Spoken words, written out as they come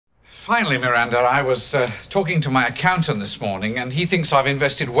Finally, Miranda, I was talking to my accountant this morning, and he thinks I've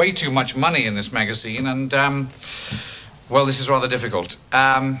invested way too much money in this magazine, and, well, this is rather difficult.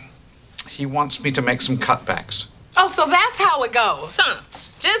 He wants me to make some cutbacks. Oh, so that's how it goes, huh?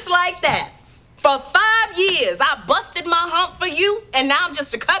 Just like that. For 5 years, I busted my hump for you, and now I'm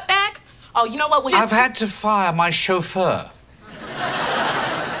just a cutback? Oh, you know what? I've had to fire my chauffeur.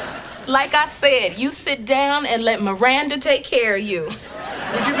 Like I said, you sit down and let Miranda take care of you.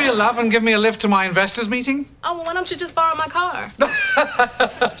 Would you be a love and give me a lift to my investors meeting? Oh, well, why don't you just borrow my car?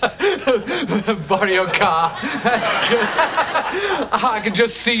 Borrow your car. That's good. I can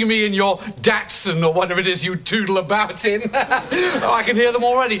just see me in your Datsun or whatever it is you toodle about in. Oh, I can hear them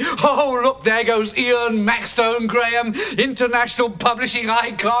already. Oh, look, there goes Ian Maxstone Graham, international publishing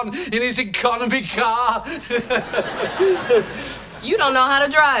icon, in his economy car. You don't know how to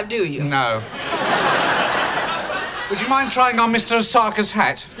drive, do you? No. Would you mind trying on Mr. Osaka's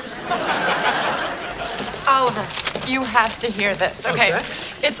hat? Oliver, you have to hear this, okay?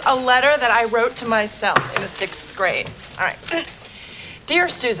 It's a letter that I wrote to myself in the 6th grade. All right. Dear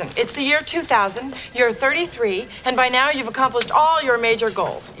Susan, it's the year 2000, you're 33, and by now you've accomplished all your major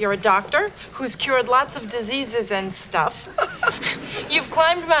goals. You're a doctor who's cured lots of diseases and stuff. You've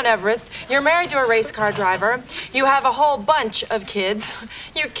climbed Mount Everest, you're married to a race car driver, you have a whole bunch of kids,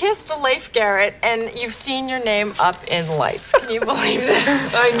 you kissed a Leif Garrett, and you've seen your name up in lights. Can you believe this?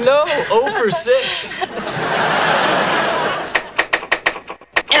 I know, 0 for 6.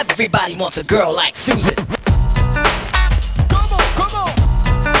 Everybody wants a girl like Susan.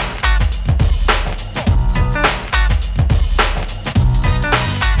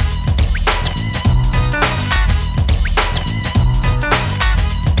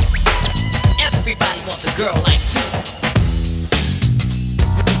 Everybody wants a girl like Susan.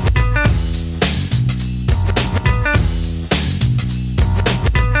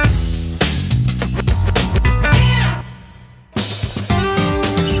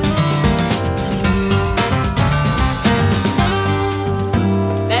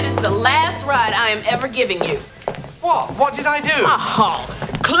 That is the last ride I am ever giving you. What? What did I do? Oh,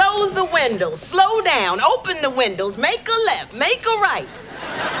 close the windows, slow down, open the windows, make a left, make a right.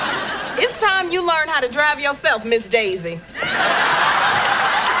 It's time you learn how to drive yourself, Miss Daisy.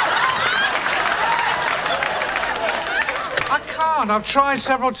 I can't. I've tried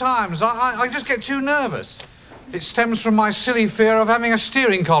several times. I just get too nervous. It stems from my silly fear of having a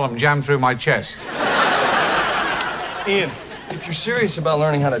steering column jammed through my chest. Ian, if you're serious about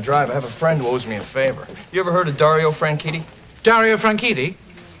learning how to drive, I have a friend who owes me a favor. You ever heard of Dario Franchitti? Dario Franchitti?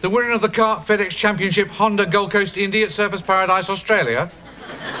 The winner of the Kart FedEx Championship Honda Gold Coast Indy at Surfers Paradise, Australia?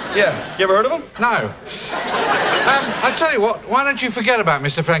 Yeah. You ever heard of him? No. I tell you what, why don't you forget about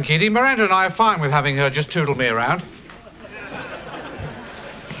Mr. Franchitti? Miranda and I are fine with having her just toodle me around.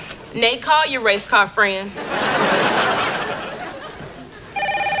 Nate, call your race car friend.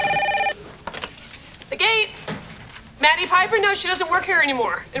 The gate. Maddie Piper? No, she doesn't work here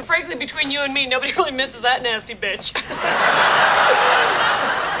anymore. And frankly, between you and me, nobody really misses that nasty bitch.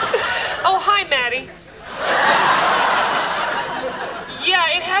 Oh, hi, Maddie.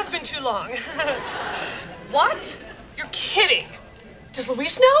 Yeah, it has been too long. What? You're kidding. Does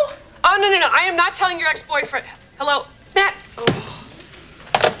Luis know? Oh, no. I am not telling your ex-boyfriend. Hello, Matt.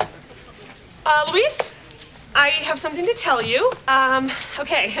 Oh. Luis, I have something to tell you.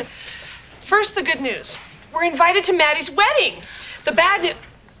 Okay. First, the good news. We're invited to Maddie's wedding. The bad news...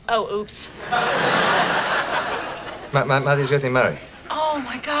 Oh, oops. Maddie's getting married. Oh,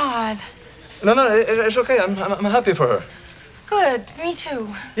 my God. No, it's okay. I'm happy for her. Good, me too.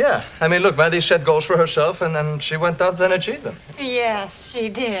 Yeah. I mean, look, Maddie set goals for herself, and then she went out and achieved them. Yes, she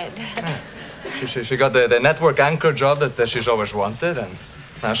did. She got the network anchor job that she's always wanted, and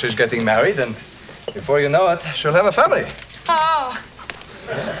now she's getting married, and before you know it, she'll have a family. Oh.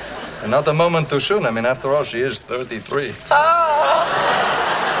 Yeah. And not a moment too soon. I mean, after all, she is 33. Oh.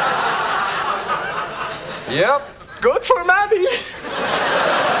 Yep. Good for Maddie.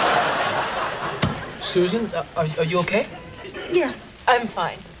 Susan, are you okay? Yes, I'm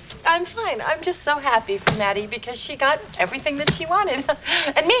fine. I'm fine. I'm just so happy for Maddie because she got everything that she wanted.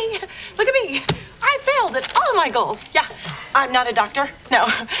 And me, look at me. I failed at all my goals. Yeah, I'm not a doctor. No,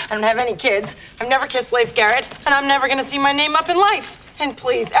 I don't have any kids. I've never kissed Leif Garrett, and I'm never gonna see my name up in lights. And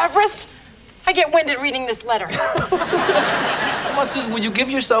please, Everest, I get winded reading this letter. Come on, Susan, will you give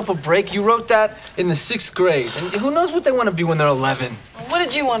yourself a break? You wrote that in the 6th grade, and who knows what they want to be when they're 11? What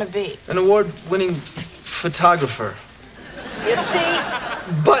did you want to be? An award-winning photographer. You see?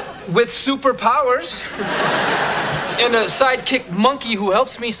 But with superpowers. And a sidekick monkey who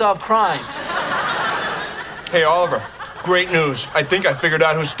helps me solve crimes. Hey, Oliver, Great news. I think I figured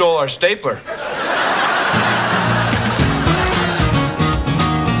out who stole our stapler.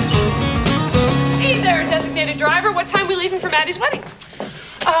 Hey there, designated driver. What time are we leaving for Maddie's wedding?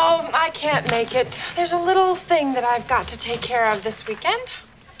 Oh, I can't make it. There's a little thing that I've got to take care of this weekend.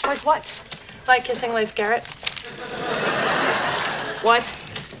 Like what? Like kissing Leif Garrett. What?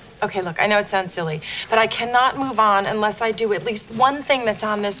 Okay, look, I know it sounds silly, but I cannot move on unless I do at least one thing that's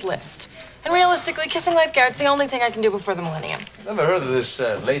on this list. And realistically, kissing Leif Garrett's the only thing I can do before the millennium. Never heard of this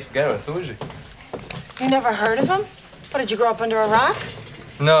Leif Garrett. Who is he? You never heard of him? What, did you grow up under a rock?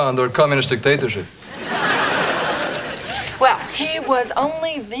 No, under a communist dictatorship. Well, he was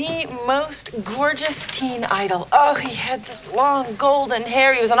only the most gorgeous teen idol. Oh, he had this long golden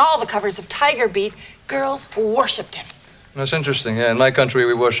hair. He was on all the covers of Tiger Beat. Girls worshipped him. That's interesting. Yeah, in my country,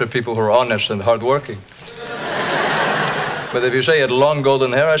 we worship people who are honest and hardworking. But if you say he had long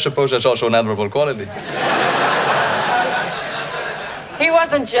golden hair, I suppose that's also an admirable quality. He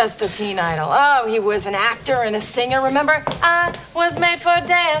wasn't just a teen idol. Oh, he was an actor and a singer. Remember? I was made for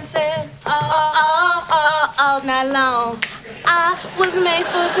dancing. All night long. I was made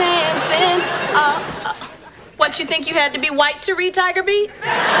for dancing. What, you think you had to be white to read Tiger Beat?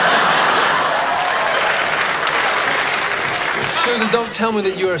 Susan, don't tell me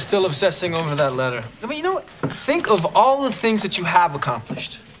that you are still obsessing over that letter. I mean, you know what? Think of all the things that you have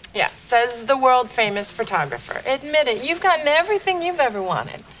accomplished. Yeah, says the world-famous photographer. Admit it, you've gotten everything you've ever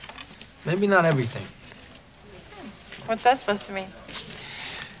wanted. Maybe not everything. What's that supposed to mean?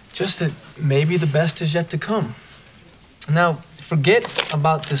 Just that maybe the best is yet to come. Now, forget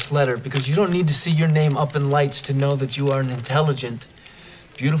about this letter, because you don't need to see your name up in lights to know that you are an intelligent,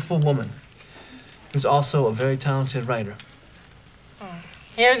 beautiful woman who's also a very talented writer.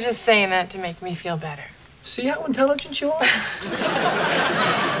 You're just saying that to make me feel better. See how intelligent you are?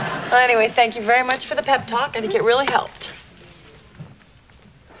 Well, anyway, thank you very much for the pep talk. I think it really helped.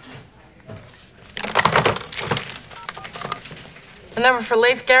 A number for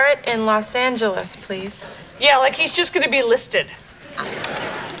Leif Garrett in Los Angeles, please. Yeah, like he's just gonna be listed.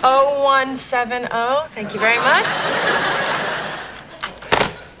 0170. Thank you very much.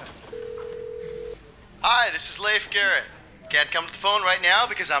 Hi, this is Leif Garrett. Can't come to the phone right now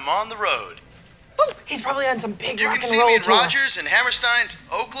because I'm on the road. Oh, he's probably on some big You rock can and see roll me in tour. Rogers and Hammerstein's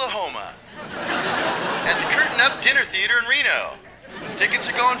Oklahoma. At the Curtain Up Dinner Theater in Reno. Tickets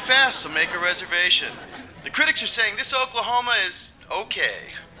are going fast, so make a reservation. The critics are saying this Oklahoma is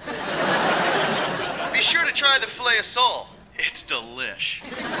okay. Be sure to try the filet of sole. It's delish.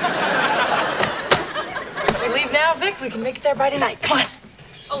 If we leave now, Vic, we can make it there by tonight. Come on.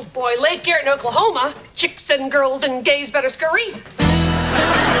 Oh boy, Leif Garrett in Oklahoma. Chicks and girls and gays better scurry.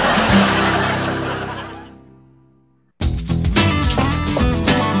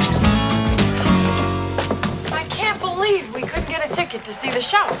 I can't believe we couldn't get a ticket to see the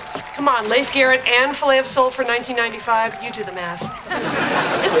show. Come on, Leif Garrett and filet of sole for $19.95. You do the math.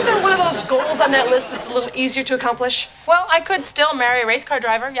 Isn't there one of those goals on that list that's a little easier to accomplish? Well, I could still marry a race car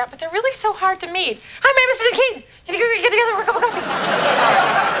driver, yeah, but they're really so hard to meet. Hi, Mr. Keene. You think we could get together for a cup of coffee?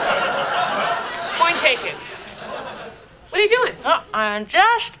 Point taken. What are you doing? Oh, I'm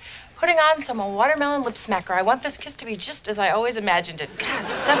just putting on some watermelon lip smacker. I want this kiss to be just as I always imagined it. God,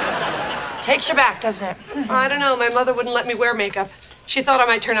 this stuff takes you back, doesn't it? I don't know. My mother wouldn't let me wear makeup. She thought I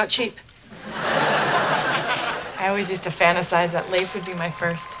might turn out cheap. I always used to fantasize that Leif would be my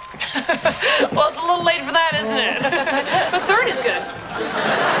first. Well, it's a little late for that, isn't it? But third is good.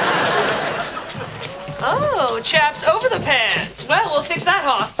 Oh, chaps over the pants. Well, we'll fix that,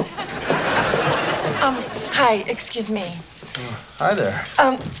 hoss. Hi, excuse me. Hi there.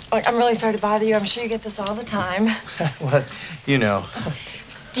 Look, I'm really sorry to bother you. I'm sure you get this all the time. What? You know.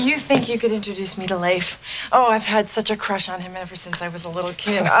 Do you think you could introduce me to Leif? Oh, I've had such a crush on him ever since I was a little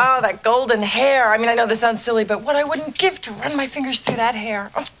kid. Oh, that golden hair. I mean, I know this sounds silly, but what I wouldn't give to run my fingers through that hair.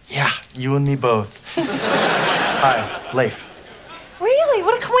 Oh. Yeah, you and me both. Hi, Leif. Really?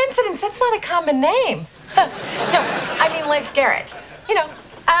 What a coincidence. That's not a common name. No, I mean Leif Garrett. You know,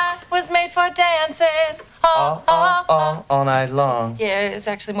 I was made for dancing. All night long. Yeah, it's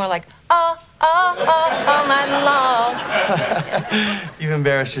actually more like all night long. You've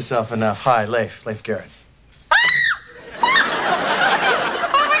embarrassed yourself enough. Hi, Leif Garrett. Oh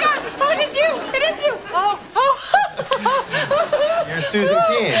my God! Oh, it is you! It is you! Oh. You're Susan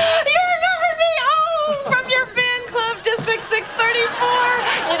Keene. You remember me? Oh, from your fan club, District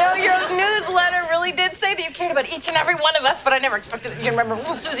 634. You know, your newsletter really did say that you cared about each and every one of us, but I never expected that you remember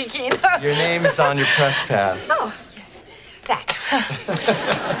little Susie Keene. Your name is on your press pass. Oh, yes, that.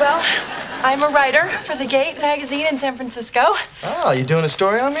 Well, I'm a writer for The Gate magazine in San Francisco. Oh, you doing a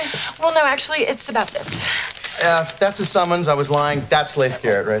story on me? Well, no, actually, it's about this. If that's a summons, I was lying. That's Leif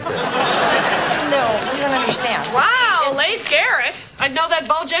Garrett right there. No, you don't understand. Wow, Leif Garrett. I'd know that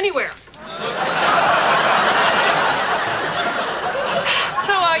bulge anywhere.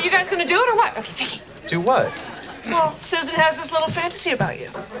 So, you guys gonna do it or what? Okay, Vicky. Do what? Well, Susan has this little fantasy about you.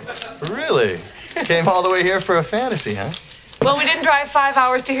 Really? Came all the way here for a fantasy, huh? Well, we didn't drive 5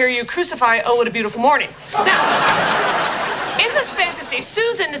 hours to hear you crucify Oh, What a Beautiful Morning. Now, in this fantasy,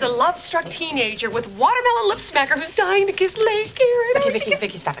 Susan is a love-struck teenager with watermelon lip smacker who's dying to kiss Leif Garrett. Okay,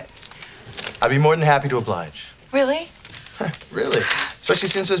 Vicky, stop it. I'd be more than happy to oblige. Really? Really? Especially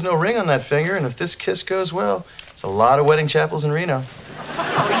since there's no ring on that finger, and if this kiss goes well, it's a lot of wedding chapels in Reno.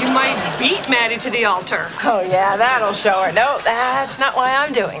 Oh, you might beat Maddie to the altar. Oh, yeah, that'll show her. No, that's not why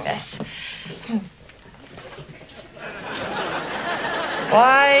I'm doing this.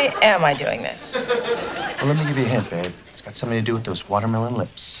 Why am I doing this? Well, let me give you a hint, babe. It's got something to do with those watermelon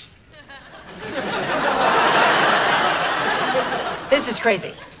lips. This is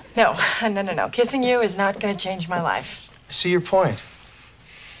crazy. No. Kissing you is not going to change my life. I see your point.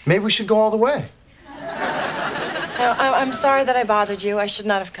 Maybe we should go all the way. No, I'm sorry that I bothered you. I should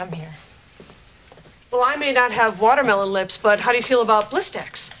not have come here. Well, I may not have watermelon lips, but how do you feel about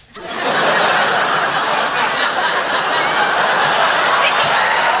Blistex?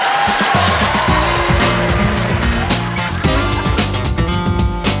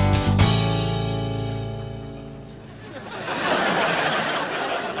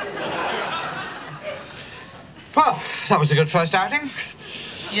 Well, that was a good first outing.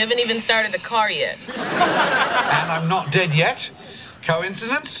 You haven't even started the car yet. And I'm not dead yet.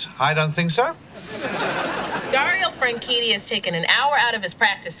 Coincidence? I don't think so. Dario Franchitti has taken an hour out of his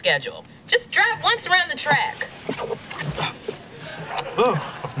practice schedule. Just drive once around the track. Oh,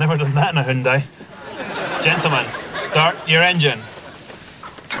 I've never done that in a Hyundai. Gentlemen, start your engine.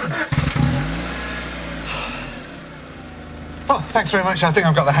 Well, thanks very much. I think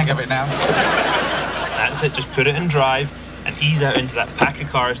I've got the hang of it now. That's it, just put it in drive and ease out into that pack of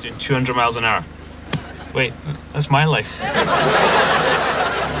cars doing 200 miles an hour. Wait, that's my life.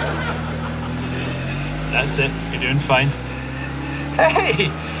 That's it, you're doing fine. Hey,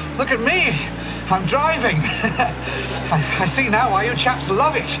 look at me. I'm driving. I see now why you chaps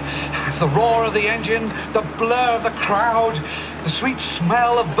love it. The roar of the engine, the blur of the crowd, the sweet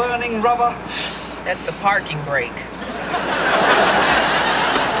smell of burning rubber. That's the parking brake.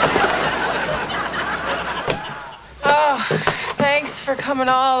 Oh, thanks for coming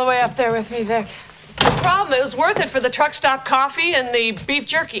all the way up there with me, Vic. No problem. It was worth it for the truck stop coffee and the beef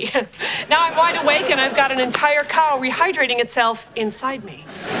jerky. Now I'm wide awake and I've got an entire cow rehydrating itself inside me.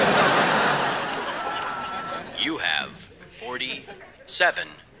 You have 47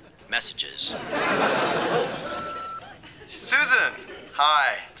 messages. Susan!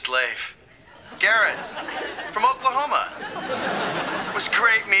 Hi, it's Leif. Garrett, from Oklahoma. It was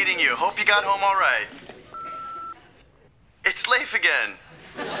great meeting you. Hope you got home all right. It's Leif again.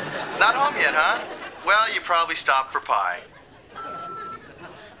 Not home yet, huh? Well, you probably stopped for pie.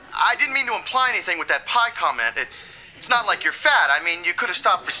 I didn't mean to imply anything with that pie comment. It's not like you're fat. I mean, you could have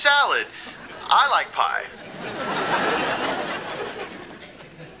stopped for salad. I like pie.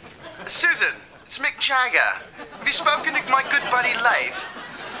 Susan, it's Mick Jagger. Have you spoken to my good buddy Leif?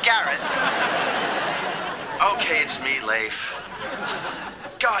 Garrett. Okay, it's me, Leif.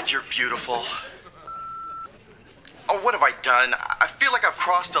 God, you're beautiful. Oh, what have I done? I feel like I've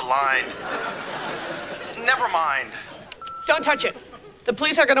crossed a line. Never mind. Don't touch it. The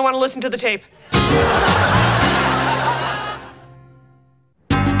police are going to want to listen to the tape.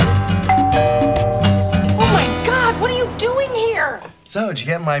 Oh my God, what are you doing here? So, did you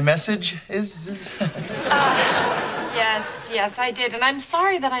get my message? Yes, I did. And I'm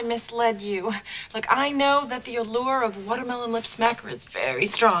sorry that I misled you. Look, I know that the allure of watermelon lip smacker is very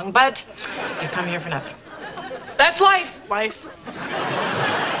strong, but you've come here for nothing. That's life. Life.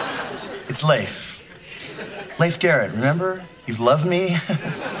 It's Leif. Leif Garrett, remember? You love me?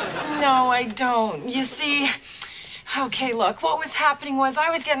 No, I don't. You see, okay, look, what was happening was I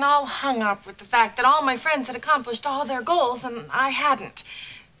was getting all hung up with the fact that all my friends had accomplished all their goals and I hadn't.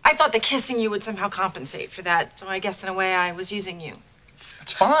 I thought that kissing you would somehow compensate for that, so I guess in a way I was using you.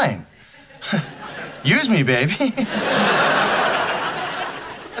 That's fine. Use me, baby.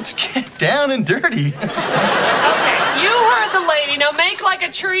 Let's get down and dirty. Okay, you heard the lady. Now make like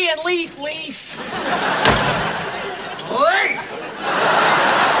a tree and leaf. Leif!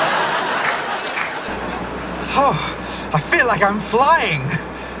 Oh, I feel like I'm flying.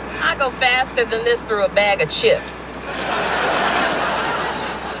 I go faster than this through a bag of chips.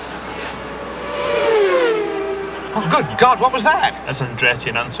 Oh, good God, what was that? That's Andretti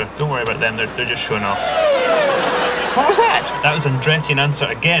and answer. Don't worry about them, they're just showing off. What was that? That was Andretti and answer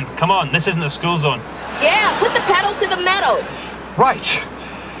again. Come on, this isn't a school zone. Yeah, put the pedal to the metal. Right.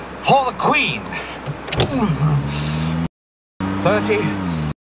 For the Queen. 30,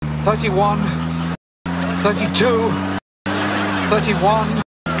 31, 32, 31.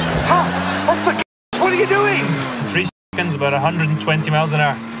 How? What's the... What are you doing? 3 seconds, about 120 miles an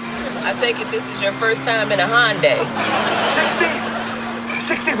hour. I take it this is your first time in a Hyundai. 60,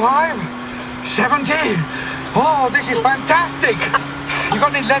 65, 70. Oh, this is fantastic. You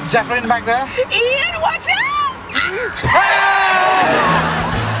got any Led Zeppelin back there? Ian, watch out!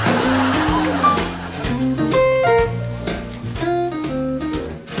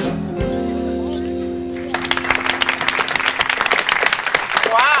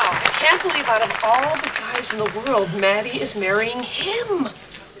 Wow, I can't believe out of all the guys in the world, Maddie is marrying him.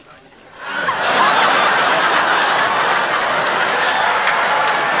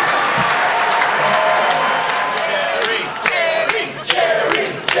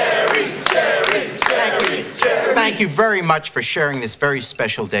 Thank you very much for sharing this very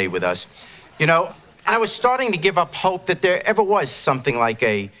special day with us. You know, I was starting to give up hope that there ever was something like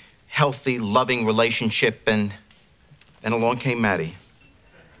a healthy, loving relationship, and then along came Maddie.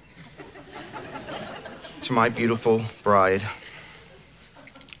 To my beautiful bride,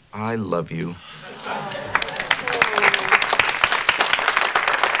 I love you.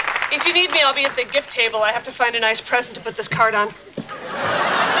 If you need me, I'll be at the gift table. I have to find a nice present to put this card on.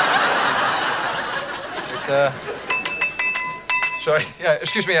 Sorry, yeah,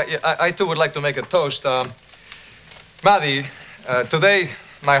 excuse me, I too would like to make a toast. Maddie, today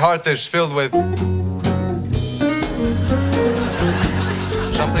my heart is filled with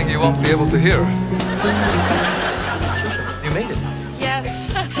something you won't be able to hear. You made it. Yes.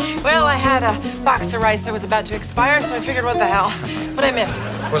 Well, I had a box of rice that was about to expire, so I figured, what the hell? What'd I miss?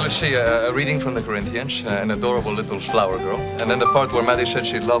 Well, let's see, a reading from the Corinthians, an adorable little flower girl, and then the part where Maddie said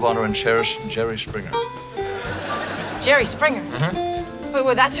she'd love, honor, and cherish Jerry Springer. Jerry Springer? Mm-hmm.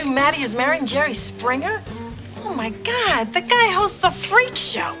 Wait, that's who Maddie is marrying, Jerry Springer? Oh, my God, the guy hosts a freak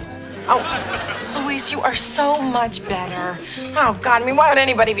show. Oh, Luis, you are so much better. Oh, God, I mean, why would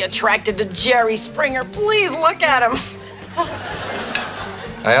anybody be attracted to Jerry Springer? Please look at him.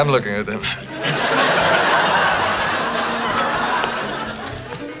 I am looking at him.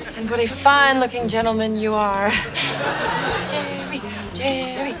 And what a fine-looking gentleman you are. Jerry,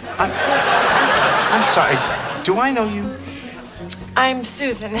 Jerry, I'm sorry, do I know you? I'm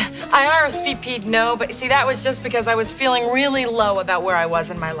Susan. I RSVP'd no, but see, that was just because I was feeling really low about where I was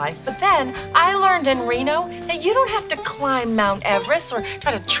in my life. But then I learned in Reno that you don't have to climb Mount Everest or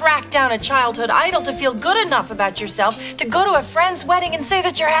try to track down a childhood idol to feel good enough about yourself to go to a friend's wedding and say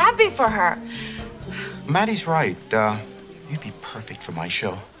that you're happy for her. Maddie's right. You'd be perfect for my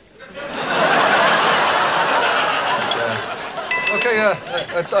show. Okay,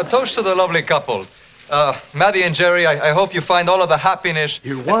 a toast to the lovely couple. Maddie and Jerry, I hope you find all of the happiness.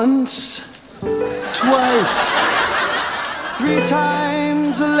 You're once, twice, 3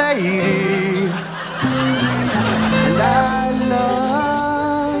 times a lady, and I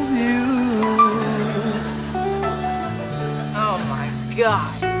love you. Oh, my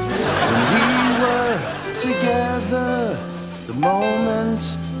God. When we were together, the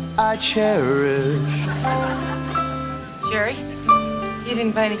moments I cherished. Jerry? You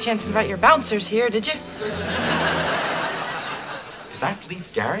didn't by any chance invite your bouncers here, did you? Is that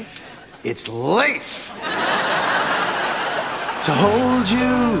Leif Gary? It's Leif! To hold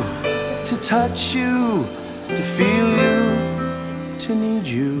you, to touch you, to feel you, to need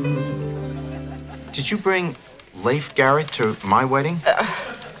you. Did you bring Leif Garrett to my wedding?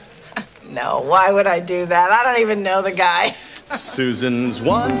 No, why would I do that? I don't even know the guy. Susan's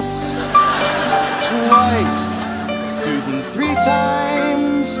once, twice, Susan's 3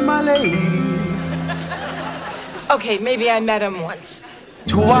 times my lady. Okay, maybe I met him once.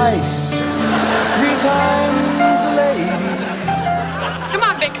 Twice, 3 times a lady. Come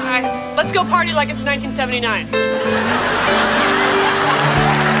on, big guy. Let's go party like it's 1979.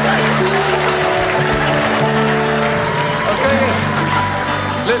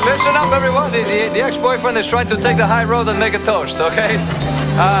 Listen up, everyone. The ex-boyfriend is trying to take the high road and make a toast, okay?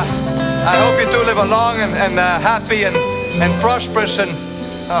 I hope you two live a long and happy and prosperous and...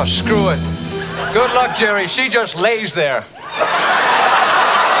 Oh, screw it. Good luck, Jerry. She just lays there.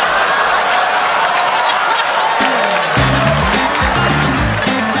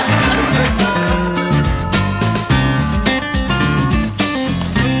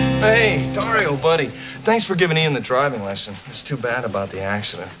 Hey, Dario, buddy. Thanks for giving Ian the driving lesson. It's too bad about the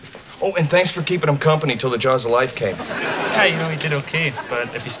accident. Oh, and thanks for keeping him company till the Jaws of Life came. Yeah, you know, he did okay,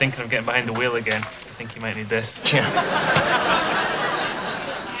 but if he's thinking of getting behind the wheel again, I think he might need this. Yeah.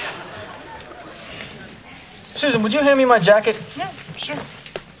 Susan, would you hand me my jacket? Yeah, sure.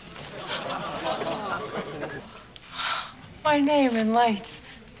 My name in lights.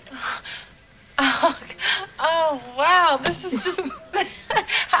 Oh, wow, this is just...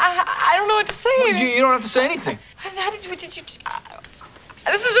 I don't know what to say. Well, you don't have to say anything. How did you...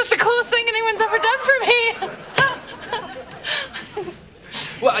 This is just the coolest thing anyone's ever done for me.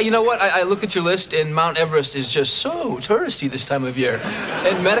 Well, you know what? I looked at your list, and Mount Everest is just so touristy this time of year.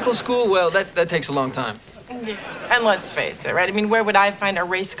 And medical school, well, that takes a long time. Yeah. And let's face it, right? I mean, where would I find a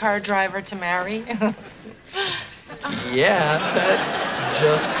race car driver to marry? Yeah, that's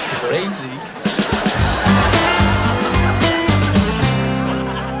just crazy.